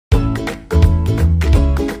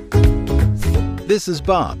This is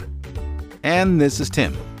Bob. And this is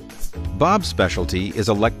Tim. Bob's specialty is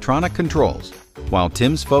electronic controls, while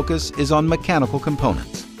Tim's focus is on mechanical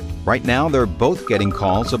components. Right now, they're both getting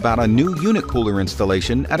calls about a new unit cooler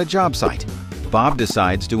installation at a job site. Bob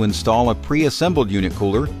decides to install a pre-assembled unit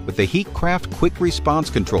cooler with the Heatcraft Quick Response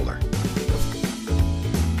Controller.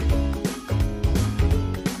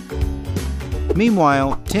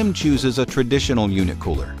 Meanwhile, Tim chooses a traditional unit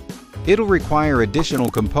cooler. It'll require additional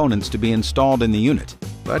components to be installed in the unit,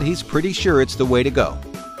 but he's pretty sure it's the way to go.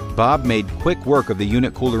 Bob made quick work of the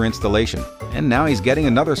unit cooler installation, and now he's getting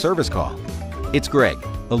another service call. It's Greg,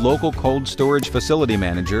 a local cold storage facility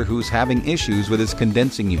manager who's having issues with his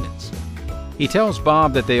condensing units. He tells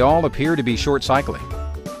Bob that they all appear to be short cycling.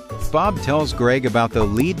 Bob tells Greg about the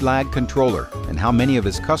lead lag controller and how many of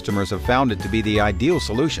his customers have found it to be the ideal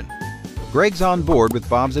solution. Greg's on board with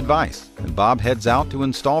Bob's advice, and Bob heads out to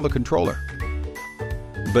install the controller.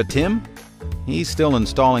 But Tim? He's still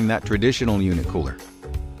installing that traditional unit cooler.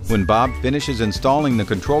 When Bob finishes installing the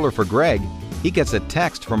controller for Greg, he gets a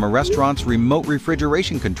text from a restaurant's remote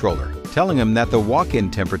refrigeration controller telling him that the walk-in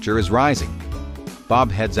temperature is rising.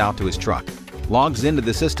 Bob heads out to his truck, logs into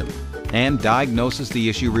the system, and diagnoses the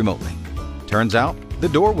issue remotely. Turns out the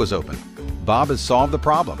door was open. Bob has solved the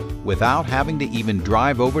problem without having to even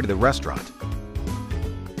drive over to the restaurant.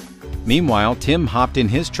 Meanwhile, Tim hopped in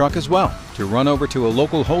his truck as well to run over to a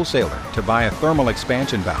local wholesaler to buy a thermal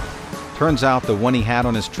expansion valve. Turns out the one he had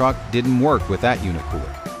on his truck didn't work with that unit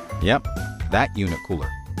cooler. Yep, that unit cooler.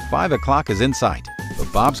 5 o'clock is in sight,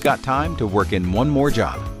 but Bob's got time to work in one more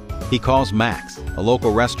job. He calls Max, a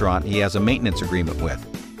local restaurant he has a maintenance agreement with,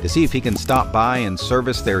 to see if he can stop by and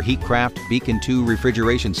service their Heatcraft Beacon 2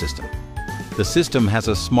 refrigeration system. The system has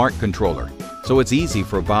a smart controller, so it's easy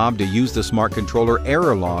for Bob to use the smart controller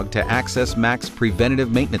error log to access Max's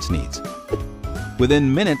preventative maintenance needs.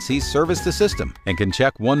 Within minutes, he's serviced the system and can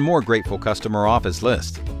check one more grateful customer off his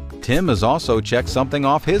list. Tim has also checked something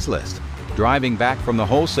off his list, driving back from the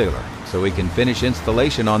wholesaler so he can finish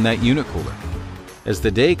installation on that unit cooler. As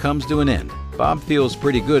the day comes to an end, Bob feels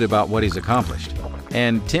pretty good about what he's accomplished.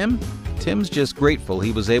 And Tim's just grateful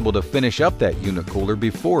he was able to finish up that unit cooler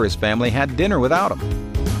before his family had dinner without him.